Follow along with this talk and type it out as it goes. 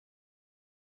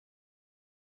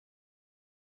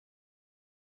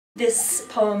This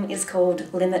poem is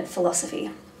called Limit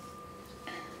Philosophy.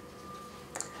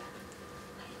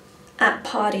 At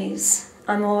parties,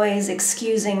 I'm always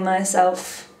excusing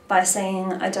myself by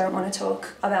saying I don't want to talk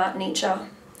about Nietzsche.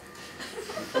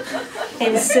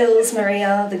 In Sils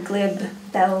Maria, the glib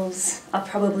bells are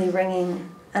probably ringing,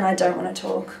 and I don't want to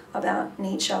talk about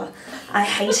Nietzsche. I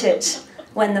hate it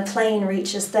when the plane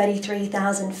reaches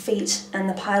 33,000 feet and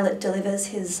the pilot delivers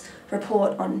his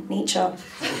report on Nietzsche.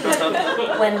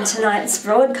 When tonight's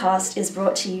broadcast is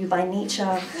brought to you by Nietzsche,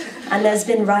 and there's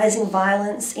been rising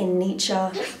violence in Nietzsche,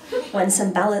 when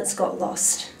some ballots got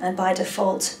lost and by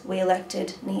default we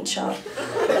elected Nietzsche,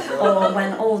 or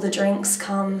when all the drinks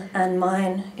come and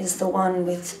mine is the one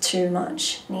with too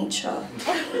much Nietzsche.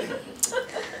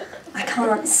 I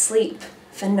can't sleep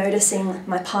for noticing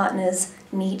my partner's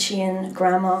Nietzschean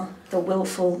grammar, the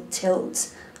willful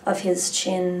tilt of his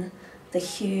chin, the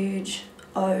huge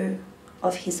O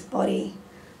of his body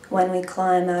when we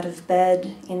climb out of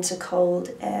bed into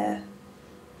cold air.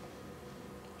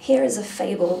 Here is a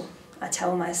fable, I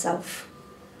tell myself.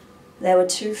 There were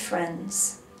two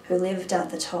friends who lived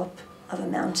at the top of a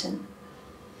mountain,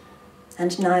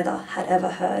 and neither had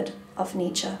ever heard of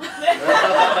Nietzsche.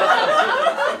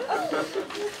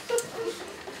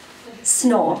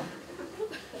 Snore.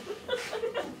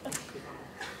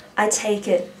 I take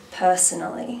it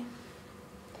personally.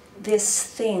 This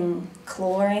thing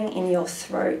clawing in your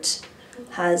throat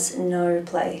has no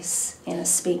place in a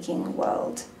speaking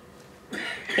world.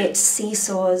 It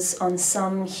seesaws on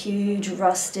some huge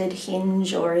rusted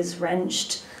hinge or is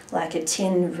wrenched like a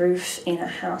tin roof in a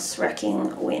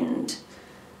house-wrecking wind.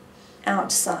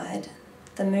 Outside,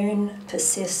 the moon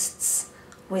persists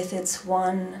with its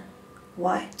one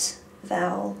white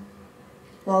vowel,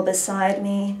 while beside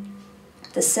me,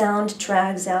 the sound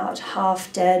drags out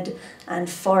half-dead and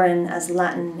foreign as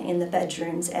Latin in the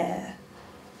bedroom's air.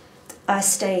 I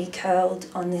stay curled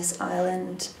on this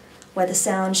island where the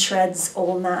sound shreds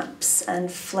all maps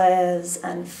and flares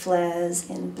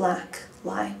in black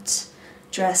light,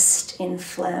 dressed in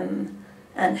phlegm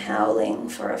and howling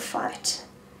for a fight.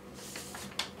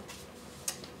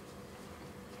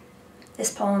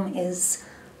 This poem is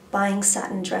Buying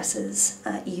Satin Dresses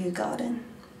at Yew Garden.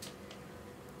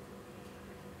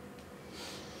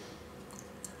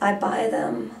 I buy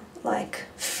them like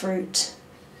fruit,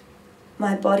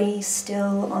 my body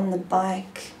still on the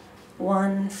bike,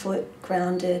 1 foot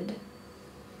grounded.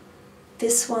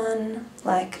 This one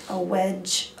like a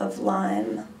wedge of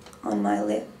lime on my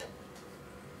lip.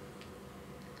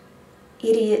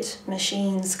 Idiot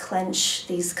machines clench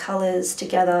these colours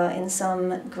together in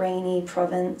some grainy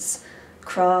province,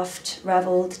 craft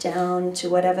ravelled down to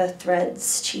whatever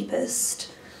thread's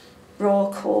cheapest.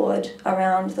 Raw cord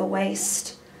around the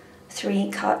waist,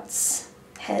 3 cuts,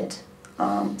 head,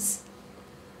 arms.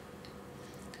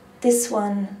 This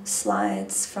one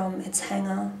slides from its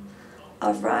hanger,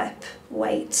 a ripe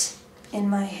weight in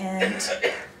my hand,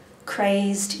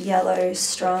 crazed yellow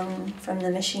strung from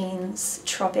the machine's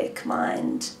tropic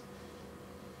mind.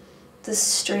 The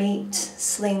street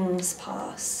slings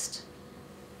past.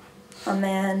 A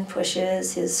man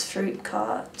pushes his fruit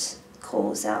cart,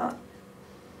 calls out.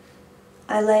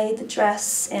 I lay the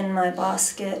dress in my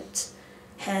basket,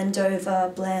 hand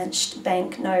over blanched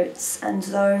banknotes, and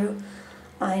though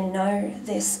I know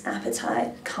this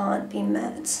appetite can't be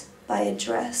met by a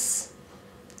dress,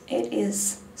 it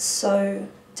is so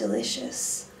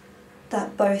delicious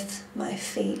that both my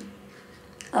feet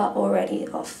are already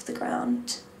off the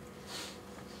ground.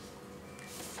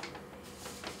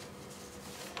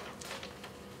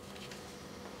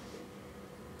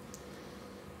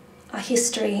 A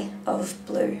history of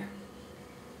blue.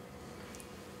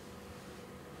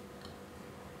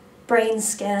 Brain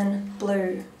scan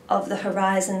blue of the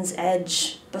horizon's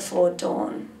edge before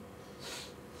dawn.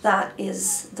 That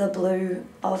is the blue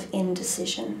of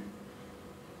indecision.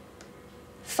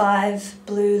 5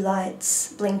 blue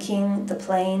lights blinking the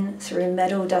plane through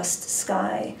metal dust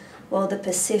sky, while the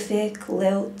Pacific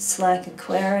lilts like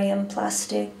aquarium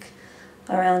plastic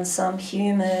around some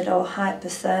humid or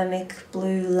hypothermic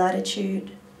blue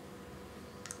latitude.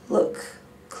 Look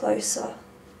closer.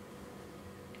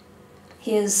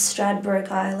 Here's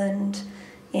Stradbroke Island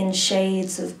in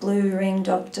shades of blue-ringed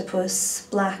octopus,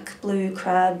 black blue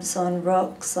crabs on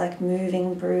rocks like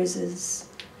moving bruises.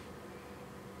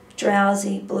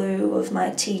 Drowsy blue of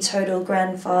my teetotal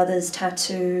grandfather's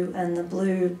tattoo and the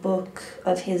blue book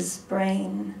of his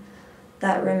brain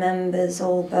that remembers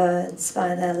all birds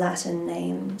by their Latin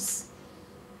names.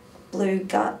 Blue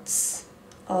guts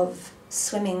of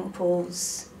swimming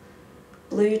pools,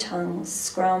 blue tongues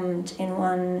scrummed in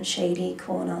one shady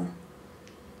corner.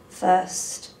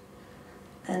 First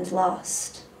and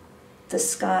last. The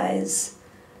sky's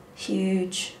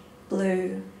huge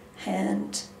blue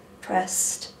hand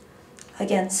pressed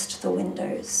against the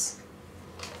windows.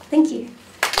 Thank you.